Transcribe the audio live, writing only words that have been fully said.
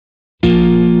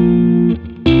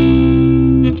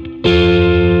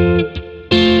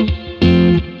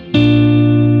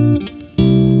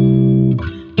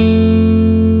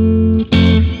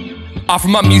Offer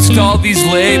my music to all these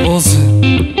labels,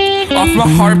 offer my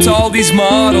heart to all these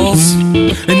models.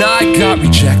 And I got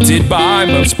rejected by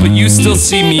most, but you still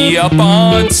see me up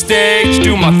on stage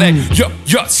doing my thing.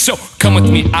 Yo, so come with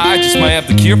me, I just might have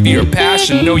the cure for your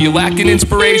passion. Know you're lacking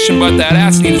inspiration, but that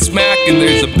ass needs a smack. And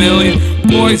there's a billion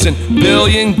boys and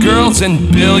billion girls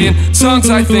and billion songs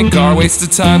I think are waste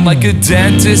of time. Like a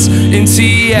dentist in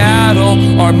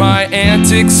Seattle, are my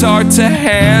antics hard to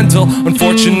handle?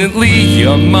 Unfortunately,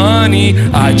 your money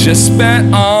I just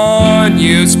spent on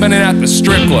you, spent it at the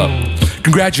strip club.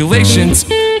 Congratulations,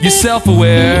 you're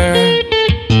self-aware,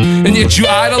 and yet you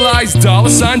idolize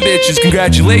dollar-sign bitches.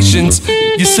 Congratulations,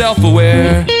 you're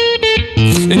self-aware,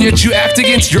 and yet you act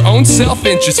against your own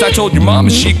self-interest. I told your mama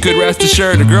she could rest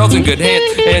assured her girl's in good hands,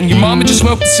 and your mama just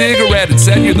smoked a cigarette and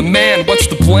said you're the man. What's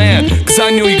the plan? Cause I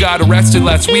knew you got arrested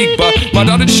last week, but my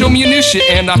daughter just showed me your new shit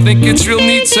and I think it's real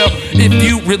neat. So if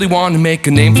you really want to make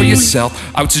a name for yourself,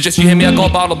 I would suggest you hand me a alcohol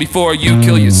bottle before you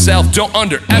kill yourself. Don't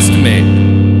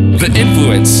underestimate the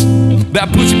influence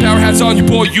that pussy power has on you,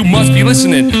 boy, you must be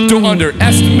listening. Don't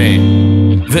underestimate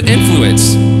the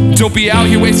influence. Don't be out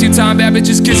here wasting your time, bad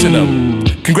bitches kissing them.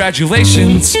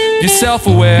 Congratulations, you're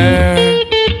self-aware,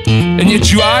 and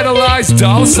yet you idolize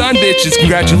dollar-sign bitches.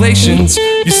 Congratulations,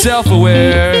 you're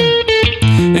self-aware,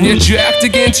 and yet you act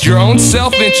against your own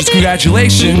self-interest.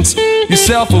 Congratulations, you're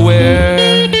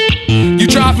self-aware. You're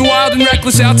driving wild and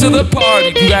reckless out to the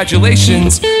party.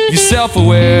 Congratulations, you're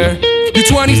self-aware. You're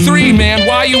 23, man,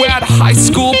 why you at a high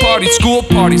school party? School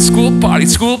party, school party,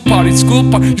 school party,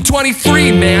 school party. You're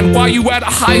 23, man, why you at a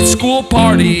high school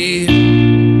party?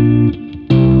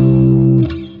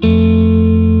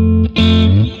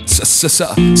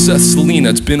 Selena,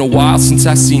 it's been a while since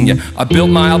I seen ya. I built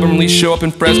my album release show up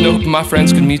in Fresno, hoping my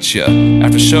friends could meet ya.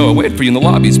 After show, I waited for you in the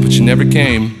lobbies, but you never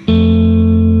came.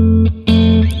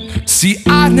 See,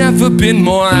 I've never been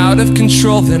more out of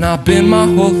control than I've been my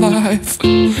whole life.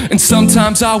 And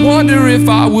sometimes I wonder if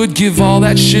I would give all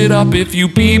that shit up if you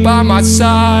be by my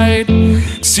side.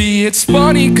 See, it's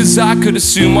funny cause I could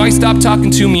assume why you stopped talking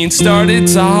to me and started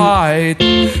to hide.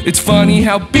 It's funny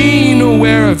how being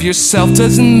aware of yourself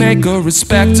doesn't make a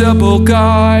respectable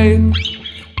guy.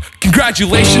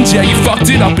 Congratulations, yeah, you fucked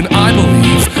it up, and I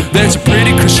believe there's a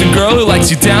pretty Christian girl who likes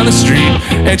you down the street,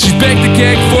 and she's baked the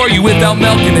cake for you without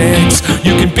milk and eggs.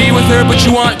 You can be with her, but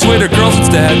you want Twitter girls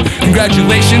instead.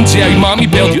 Congratulations, yeah, your mommy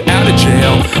bailed you out of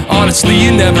jail. Honestly, you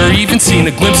never even seen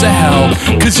a glimpse of hell,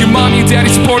 cause your mommy and daddy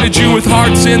supported you with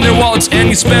hearts in their wallets, and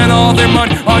you spent all their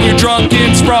money on your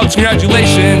drunken sprouts.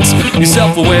 Congratulations, you're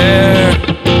self-aware.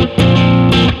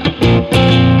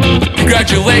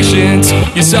 Congratulations,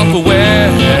 you're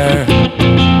self-aware.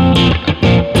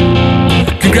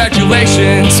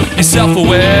 Congratulations, you're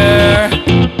self-aware.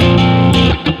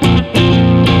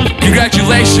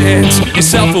 Congratulations, you're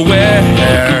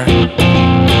self-aware.